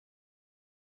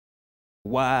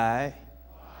Why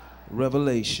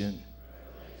revelation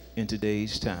in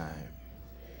today's time?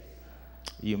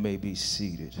 You may be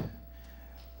seated.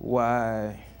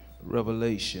 Why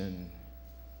revelation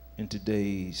in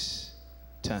today's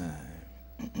time?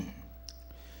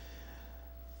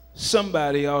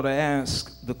 Somebody ought to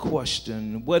ask the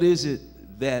question, what is it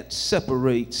that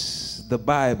separates the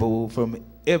Bible from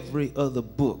every other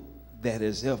book that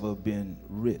has ever been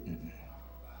written?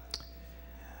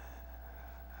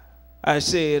 I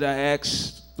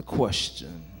asked the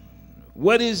question,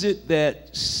 what is it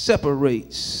that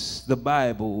separates the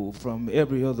Bible from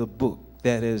every other book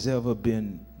that has ever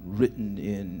been written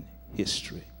in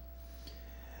history?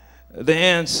 The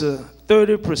answer,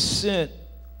 30%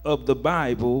 of the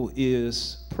Bible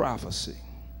is prophecy.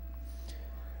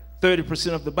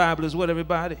 30% of the Bible is what,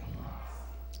 everybody?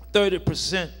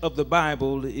 30% of the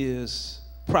Bible is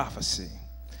prophecy.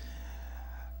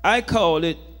 I call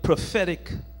it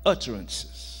prophetic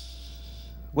utterances.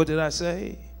 What did I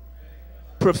say?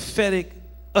 Prophetic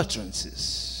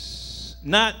utterances.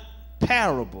 Not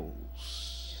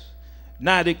parables,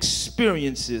 not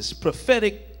experiences,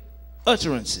 prophetic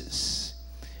utterances.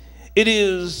 It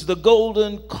is the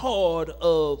golden cord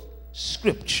of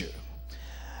Scripture.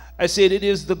 I said it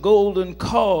is the golden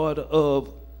cord of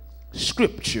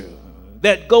Scripture.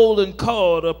 That golden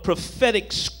cord of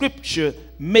prophetic Scripture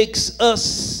makes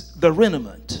us the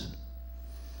remnant.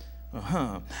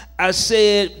 I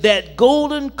said that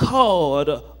golden cord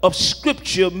of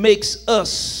Scripture makes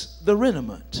us the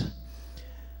remnant.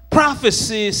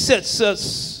 Prophecy sets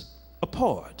us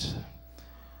apart.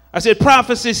 I said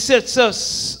prophecy sets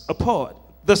us apart.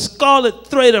 The scarlet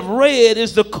thread of red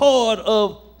is the cord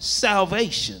of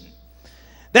salvation.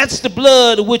 That's the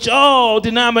blood which all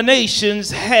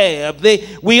denominations have.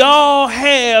 We all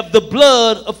have the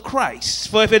blood of Christ.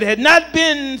 For if it had not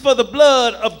been for the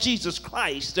blood of Jesus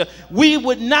Christ, we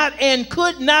would not and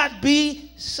could not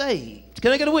be saved.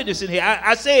 Can I get a witness in here?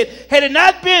 I said, had it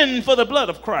not been for the blood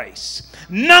of Christ,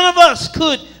 none of us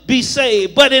could be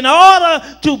saved. But in order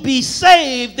to be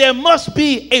saved, there must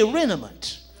be a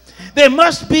remnant. There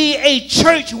must be a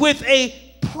church with a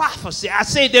prophecy. I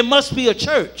say there must be a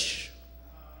church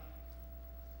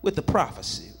with the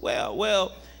prophecy.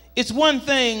 Well, it's one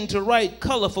thing to write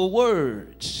colorful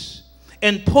words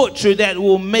and poetry that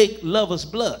will make lovers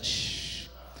blush.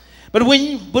 But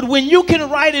when you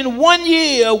can write in 1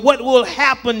 year what will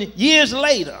happen years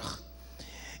later,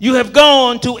 you have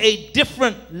gone to a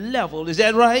different level. Is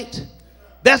that right?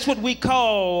 That's what we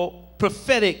call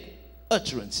prophetic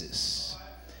utterances.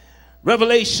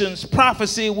 Revelation's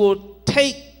prophecy will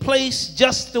take place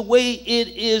just the way it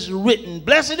is written.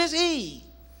 Blessed is he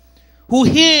who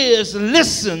hears,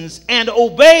 listens, and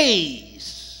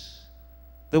obeys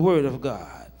the word of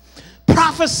God.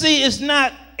 Prophecy is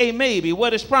not a maybe.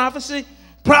 What is prophecy?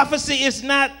 Prophecy is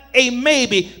not a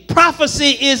maybe.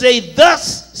 Prophecy is a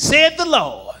thus said the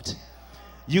Lord.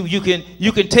 You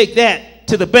can take that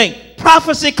to the bank.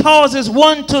 Prophecy causes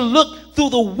one to look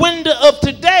through the window of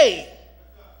today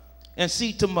and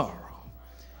see tomorrow.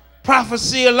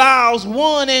 Prophecy allows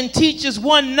one and teaches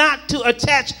one not to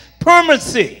attach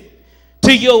permanency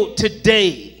to your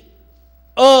today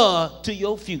or to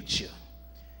your future.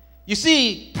 You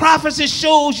see, prophecy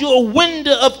shows you a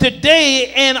window of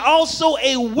today and also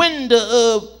a window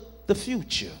of the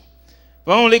future.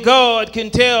 For only God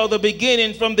can tell the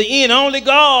beginning from the end. Only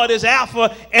God is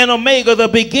Alpha and Omega, the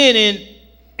beginning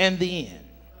and the end.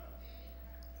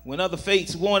 When other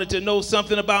faiths wanted to know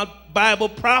something about Bible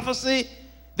prophecy,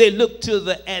 they looked to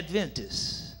the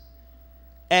Adventists.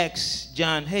 Ask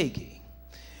John Hagee.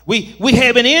 We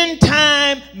have an end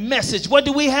time message. What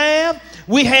do we have?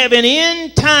 We have an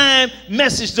end time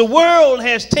message. The world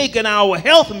has taken our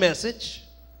health message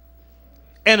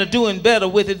and are doing better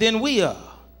with it than we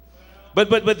are. But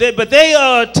they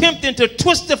are attempting to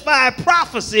twistify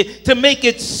prophecy to make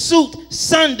it suit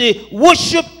Sunday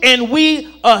worship, and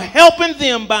we are helping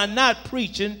them by not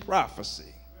preaching prophecy.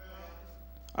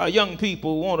 Our young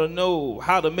people want to know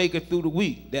how to make it through the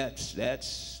week. That's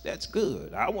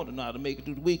good. I want to know how to make it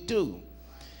through the week too.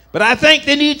 But I think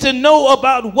they need to know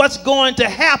about what's going to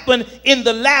happen in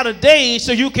the latter days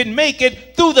so you can make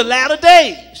it through the latter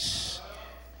days.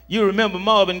 You remember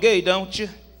Marvin Gaye, don't you?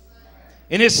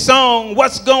 In his song,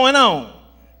 What's Going On?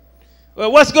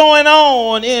 Well, what's going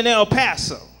on in El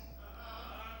Paso?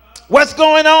 What's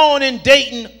going on in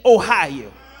Dayton,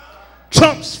 Ohio?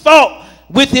 Trump's fault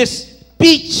with his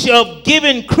speech of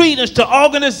giving credence to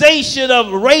organization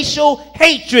of racial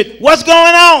hatred. What's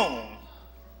going on?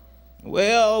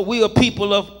 Well, we are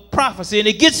people of prophecy, and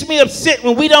it gets me upset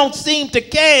when we don't seem to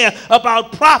care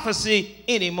about prophecy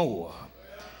anymore.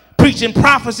 preaching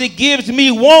prophecy gives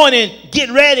me warning.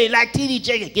 Get ready, like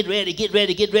TDJ. Get ready, get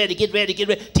ready, get ready, get ready, get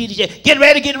ready. TDJ, get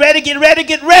ready, get ready, get ready,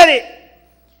 get ready.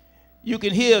 You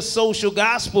can hear social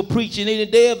gospel preaching any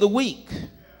day of the week.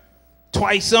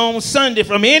 Twice on Sunday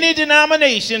from any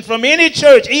denomination, from any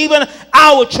church, even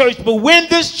our church. But when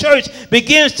this church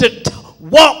begins to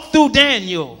walk through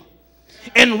Daniel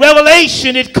and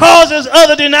Revelation, it causes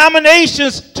other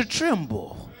denominations to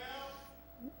tremble.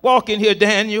 Walk in here,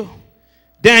 Daniel.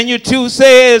 Daniel 2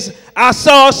 says, I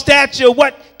saw a statue.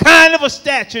 What kind of a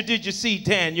statue did you see,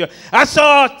 Daniel? I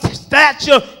saw a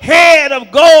statue, head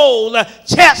of gold,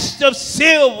 chest of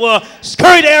silver,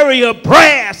 skirt area of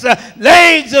brass,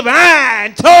 legs of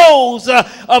iron, toes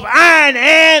of iron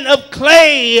and of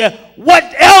clay.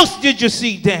 What else did you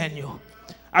see, Daniel?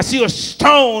 I see a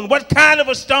stone. What kind of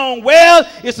a stone? Well,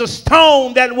 it's a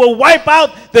stone that will wipe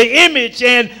out the image,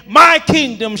 and my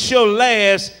kingdom shall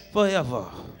last forever.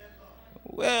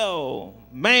 Well,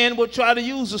 man will try to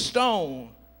use a stone.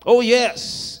 Oh,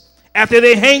 yes. After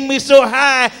they hang me so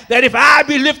high that if I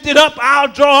be lifted up, I'll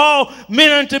draw all men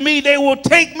unto me. They will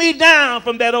take me down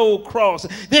from that old cross,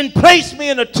 then place me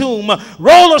in a tomb,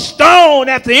 roll a stone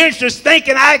at the entrance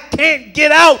thinking I can't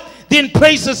get out, then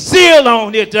place a seal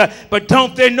on it. But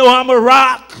don't they know I'm a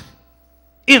rock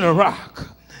in a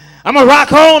rock? I'm a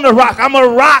rock on a rock. I'm a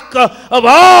rock of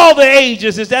all the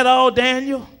ages. Is that all,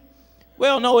 Daniel?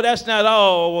 Well, no, that's not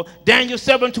all. Daniel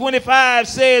 7:25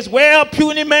 says, well,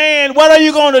 puny man, what are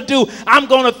you going to do? I'm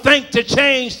going to think to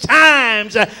change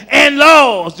times and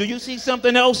laws. Do you see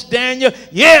something else, Daniel?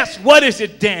 Yes, what is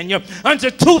it, Daniel?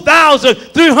 Unto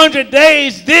 2,300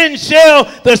 days, then shall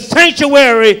the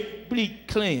sanctuary be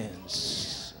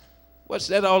cleansed. What's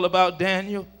that all about,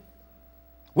 Daniel?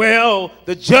 Well,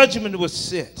 the judgment was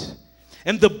set.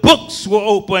 And the books will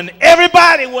open.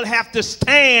 Everybody will have to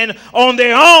stand on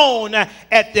their own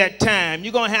at that time.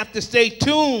 You're going to have to stay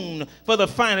tuned for the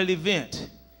final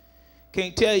event.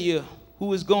 Can't tell you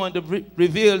who is going to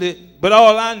reveal it, but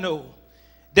all I know,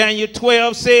 Daniel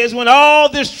 12 says, when all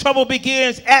this trouble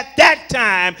begins, at that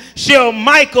time shall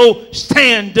Michael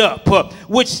stand up,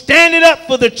 which standeth up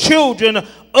for the children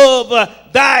of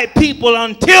thy people.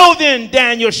 Until then,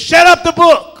 Daniel, shut up the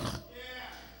book.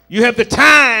 You have the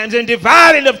times and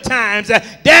dividing of times.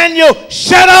 Daniel,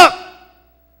 shut up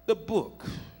the book.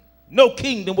 No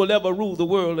kingdom will ever rule the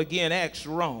world again. Ask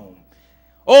Rome.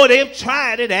 Oh, they've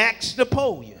tried it. Ask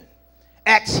Napoleon.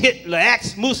 Ask Hitler.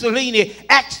 Ask Mussolini.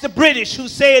 Ask the British who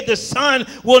said the sun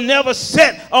will never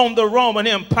set on the Roman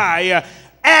Empire.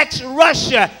 Ask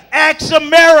Russia. Ask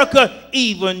America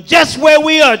even. Just where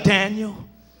we are, Daniel.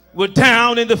 We're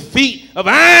down in the feet of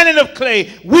iron and of clay,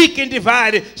 weak and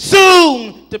divided,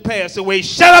 soon to pass away.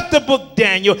 Shut up the book,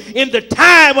 Daniel. In the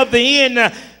time of the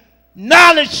end,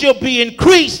 knowledge shall be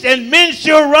increased, and men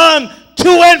shall run to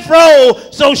and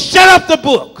fro. So shut up the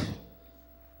book.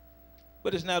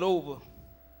 But it's not over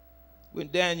when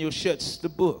Daniel shuts the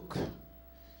book.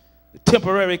 The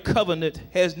temporary covenant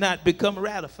has not become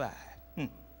ratified.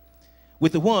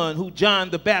 With the one who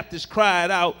John the Baptist cried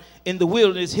out in the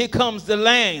wilderness, here comes the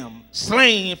Lamb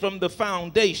slain from the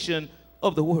foundation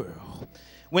of the world.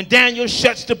 When Daniel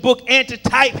shuts the book,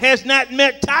 antitype has not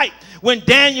met type. When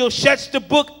Daniel shuts the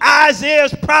book,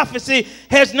 Isaiah's prophecy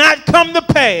has not come to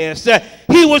pass.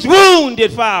 He was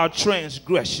wounded for our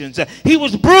transgressions. He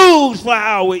was bruised for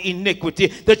our iniquity.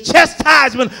 The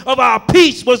chastisement of our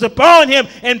peace was upon him,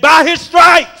 and by his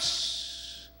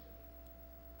stripes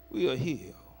we are healed.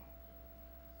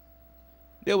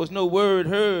 There was no word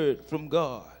heard from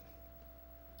God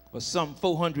for some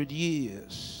 400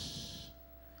 years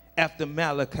after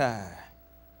Malachi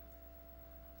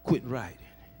quit writing.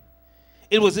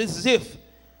 It was as if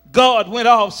God went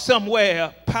off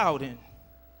somewhere pouting.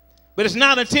 But it's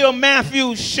not until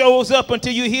Matthew shows up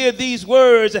until you hear these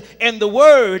words, and the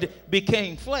word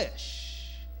became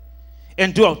flesh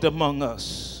and dwelt among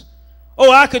us.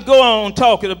 Oh, I could go on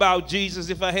talking about Jesus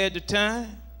if I had the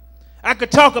time. I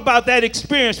could talk about that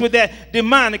experience with that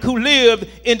demonic who lived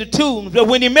in the tombs. But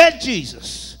when he met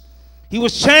Jesus, he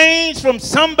was changed from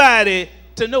somebody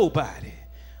to nobody.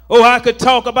 Oh, I could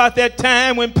talk about that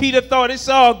time when Peter thought he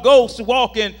saw a ghost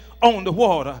walking on the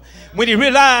water. When he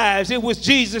realized it was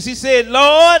Jesus, he said,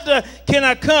 Lord, can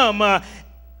I come?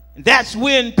 That's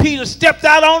when Peter stepped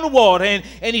out on the water and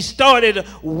he started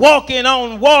walking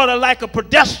on water like a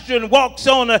pedestrian walks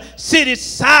on a city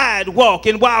sidewalk.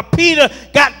 And while Peter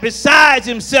got beside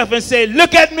himself and said,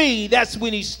 look at me, that's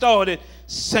when he started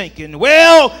sinking.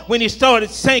 Well, when he started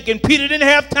sinking, Peter didn't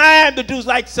have time to do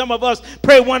like some of us,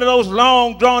 pray one of those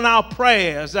long drawn out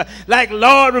prayers like,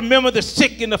 Lord, remember the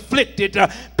sick and afflicted.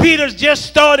 Peter just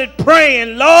started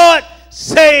praying, Lord,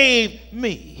 save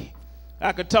me.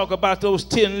 I could talk about those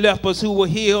 10 lepers who were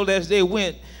healed as they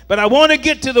went, but I want to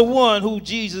get to the one who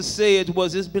Jesus said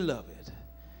was his beloved.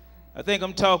 I think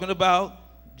I'm talking about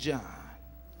John.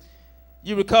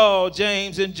 You recall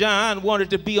James and John wanted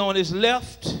to be on his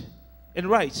left and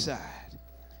right side.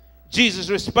 Jesus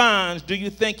responds, do you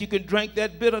think you can drink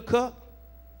that bitter cup?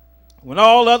 When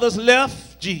all others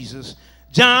left Jesus,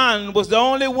 John was the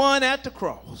only one at the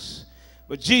cross.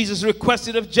 But Jesus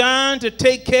requested of John to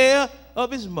take care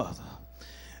of his mother.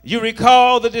 You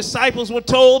recall the disciples were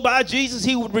told by Jesus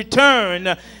he would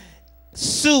return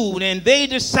soon, and they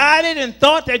decided and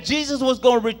thought that Jesus was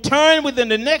going to return within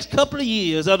the next couple of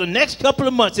years or the next couple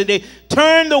of months, and they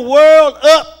turned the world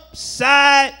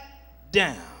upside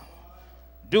down.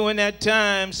 During that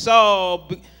time,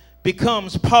 Saul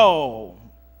becomes Paul,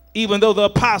 even though the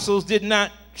apostles did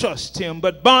not trust him,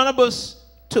 but Barnabas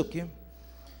took him.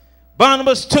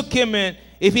 Barnabas took him, and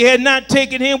if he had not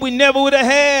taken him, we never would have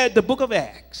had the book of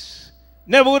Acts.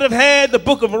 Never would have had the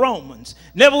book of Romans.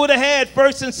 Never would have had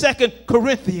 1st and 2nd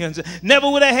Corinthians. Never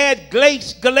would have had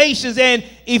Galatians and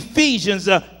Ephesians.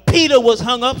 Peter was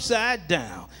hung upside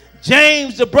down.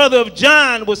 James, the brother of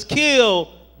John, was killed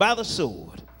by the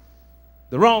sword.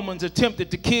 The Romans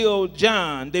attempted to kill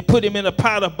John. They put him in a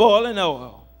pot of boiling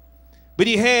oil. But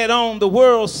he had on the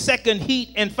world's second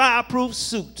heat and fireproof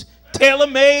suit,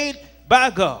 tailor-made by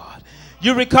God.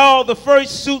 You recall the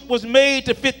first suit was made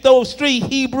to fit those 3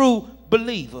 Hebrew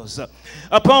believers.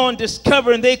 Upon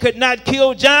discovering they could not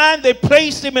kill John, they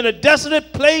placed him in a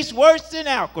desolate place worse than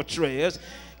Alcatraz.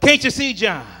 Can't you see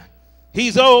John?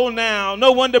 He's old now.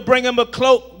 No one to bring him a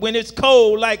cloak when it's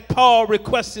cold, like Paul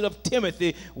requested of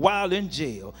Timothy while in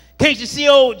jail. Can't you see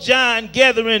old John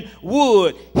gathering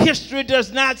wood? History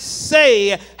does not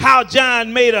say how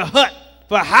John made a hut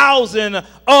for housing or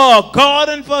a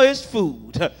garden for his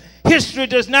food. History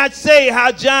does not say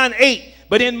how John ate,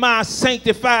 but in my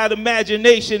sanctified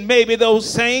imagination, maybe those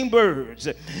same birds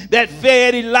that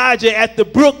fed Elijah at the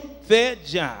brook fed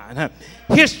John.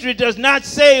 History does not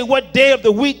say what day of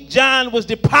the week John was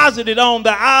deposited on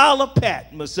the Isle of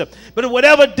Patmos, but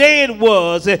whatever day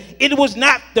it was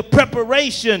not the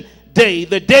preparation day,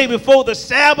 the day before the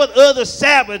Sabbath or the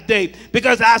Sabbath day,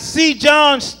 because I see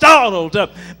John startled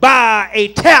by a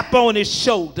tap on his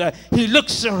shoulder. He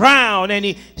looks around and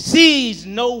he sees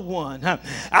no one.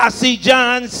 I see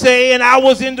John saying, I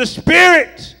was in the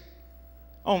Spirit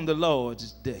on the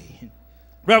Lord's day.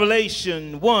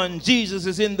 Revelation 1, Jesus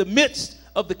is in the midst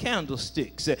of the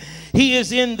candlesticks. He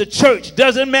is in the church.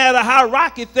 Doesn't matter how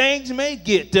rocky things may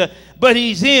get, but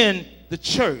he's in the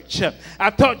church. I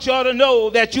thought you ought to know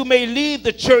that you may leave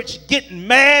the church getting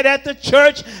mad at the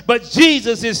church, but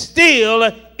Jesus is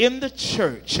still in the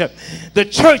church. The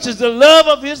church is the love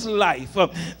of his life.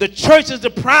 The church is the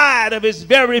pride of his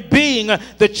very being.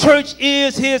 The church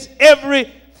is his every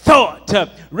thought.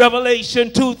 Revelation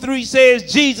 2:3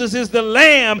 says Jesus is the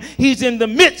Lamb. He's in the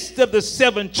midst of the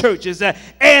 7 churches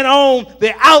and on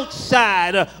the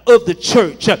outside of the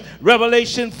church.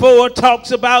 Revelation 4 talks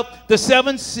about the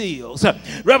 7 seals.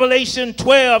 Revelation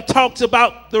 12 talks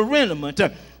about the remnant.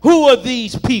 Who are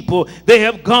these people? They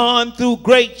have gone through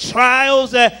great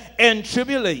trials and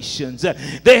tribulations.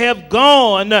 They have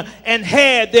gone and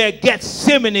had their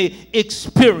Gethsemane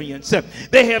experience.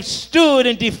 They have stood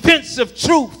in defense of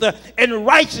truth and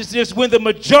righteousness when the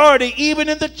majority, even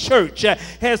in the church,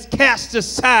 has cast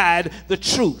aside the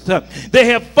truth. They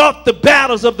have fought the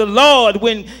battles of the Lord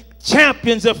when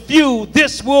champions are few.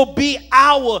 This will be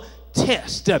our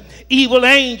test. Evil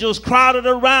angels crowded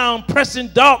around, pressing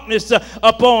darkness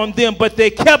upon them, but they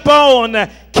kept on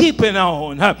keeping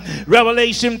on.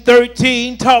 Revelation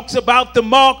 13 talks about the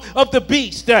mark of the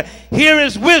beast. Here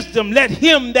is wisdom. Let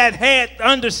him that hath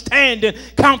understanding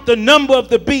count the number of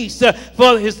the beast,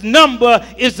 for his number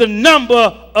is the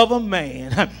number of a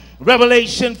man.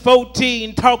 Revelation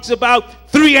 14 talks about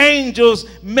 3 angels'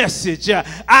 message.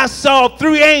 I saw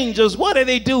 3 angels. What are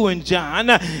they doing, John?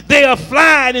 They are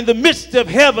flying in the midst of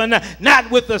heaven,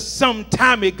 not with a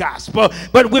sometimey gospel,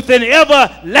 but with an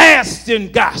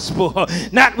everlasting gospel.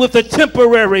 Not with a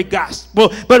temporary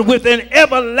gospel, but with an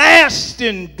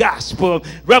everlasting gospel.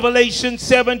 Revelation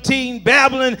 17,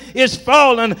 Babylon is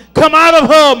fallen. Come out of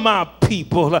her, my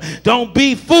people. Don't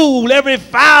be fooled. Every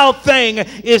foul thing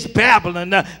is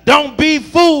Babylon. Don't be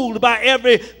fooled by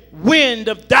every wind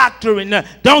of doctrine.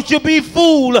 Don't you be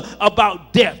fooled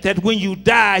about death, that when you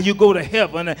die you go to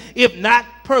heaven. If not,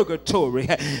 purgatory.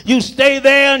 You stay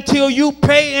there until you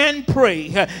pay and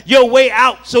pray your way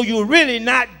out. So you're really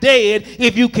not dead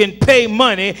if you can pay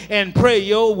money and pray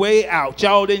your way out.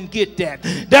 Y'all didn't get that.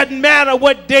 Doesn't matter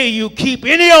what day you keep.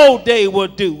 Any old day will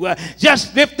do.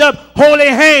 Just lift up holy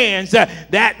hands.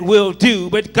 That will do.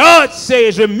 But God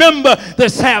says, remember the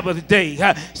Sabbath day.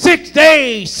 6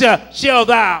 days shall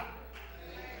thou.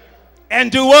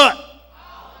 And do what?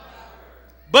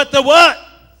 But the what?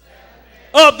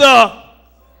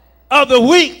 Of the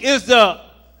week is the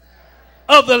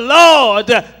of the Lord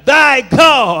thy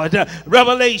God.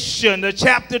 Revelation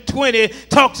chapter 20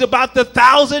 talks about the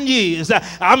 1,000 years.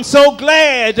 I'm so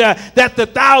glad that the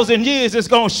 1,000 years is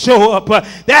going to show up.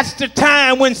 That's the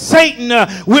time when Satan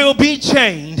will be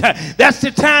chained. That's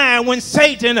the time when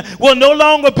Satan will no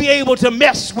longer be able to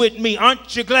mess with me.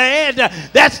 Aren't you glad?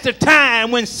 That's the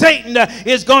time when Satan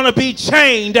is going to be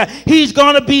chained. He's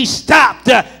going to be stopped.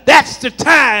 That's the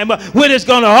time when it's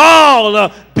going to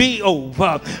all be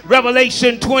over.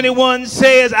 Revelation 21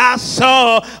 says, I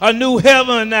saw a new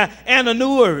heaven and a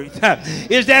new earth.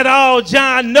 Is that all,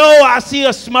 John? No, I see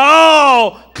a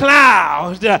small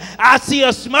cloud. I see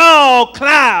a small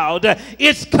cloud.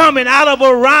 It's coming out of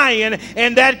Orion,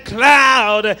 and that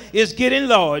cloud is getting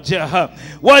larger.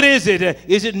 What is it?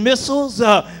 Is it missiles?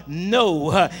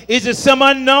 No. Is it some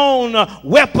unknown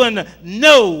weapon?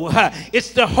 No.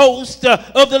 It's the host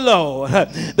of the Lord.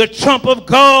 The trump of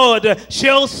God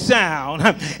shall sound,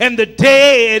 and the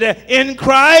dead in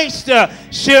Christ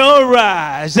shall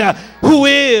rise. Who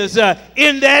is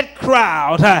in that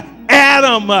crowd?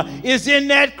 Adam is in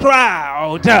that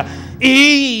crowd.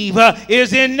 Eve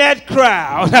is in that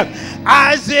crowd.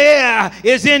 Isaiah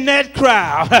is in that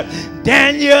crowd.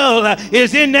 Daniel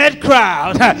is in that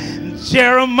crowd.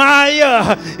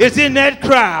 Jeremiah is in that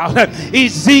crowd.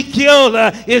 Ezekiel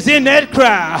is in that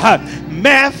crowd.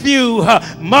 Matthew,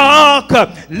 Mark,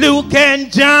 Luke,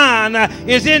 and John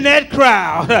is in that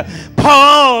crowd.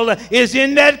 Paul is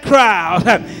in that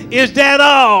crowd. Is that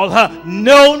all?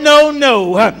 No, no,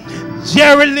 no.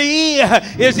 Jerry Lee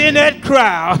is in that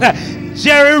crowd.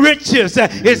 Jerry Richards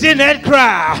is in that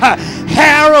crowd.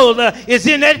 Harold is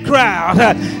in that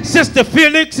crowd. Sister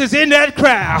Felix is in that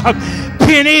crowd.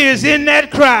 Penny is in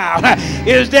that crowd.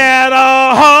 Is that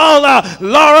all?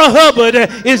 Laura Hubbard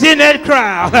is in that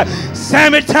crowd.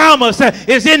 Sammy Thomas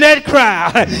is in that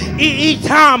crowd. E.E.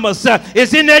 Thomas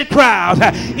is in that crowd.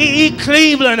 E.E.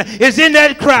 Cleveland is in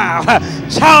that crowd.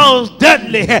 Charles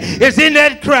Dudley is in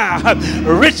that crowd.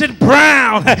 Richard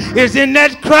Brown is in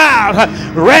that crowd.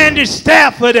 Randy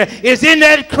Stafford is in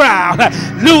that crowd.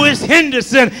 Lewis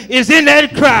Henderson is in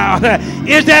that crowd.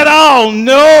 Is that all?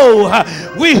 No.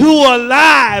 We who are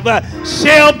alive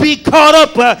shall be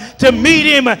caught up to meet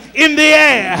him in the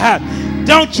air.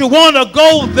 Don't you want to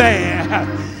go there?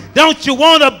 Don't you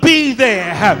want to be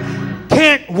there?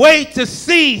 Can't wait to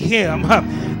see him.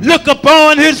 Look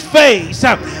upon his face.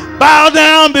 Bow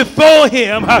down before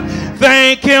him.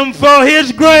 Thank him for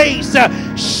his grace.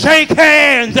 Shake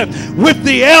hands with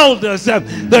the elders,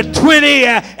 the 20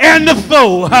 and the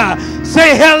 4.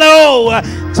 Say hello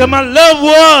to my loved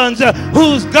ones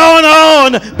who's gone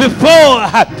on before.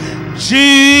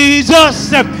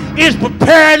 Jesus is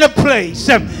preparing a place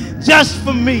just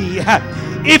for me.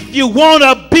 If you want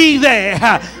to be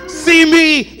there, see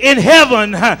me in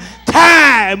heaven.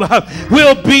 Time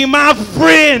will be my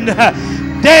friend.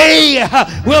 Day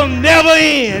will never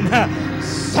end.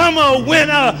 Summer,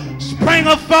 winter, spring,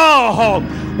 or fall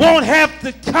won't have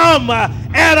to come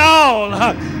at all.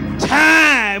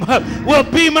 Time will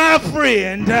be my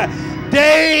friend.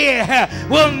 Day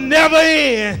will never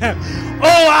end.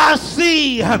 Oh, I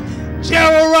see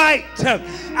Gerald Wright.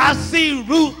 I see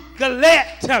Ruth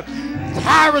Gillette,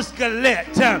 Tyrus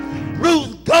Gillette,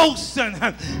 Ruth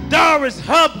Golson, Doris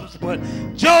Hubbard,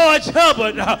 George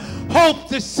Hubbard. Hope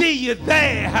to see you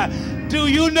there. Do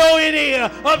you know any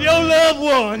of your loved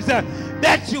ones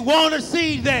that you want to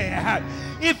see there?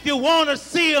 If you want to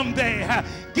see them there,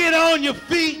 get on your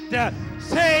feet.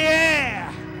 Say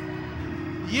yeah.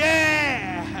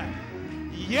 Yeah.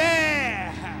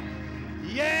 Yeah.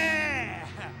 Yeah.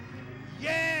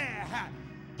 Yeah.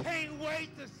 Can't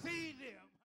wait to see them.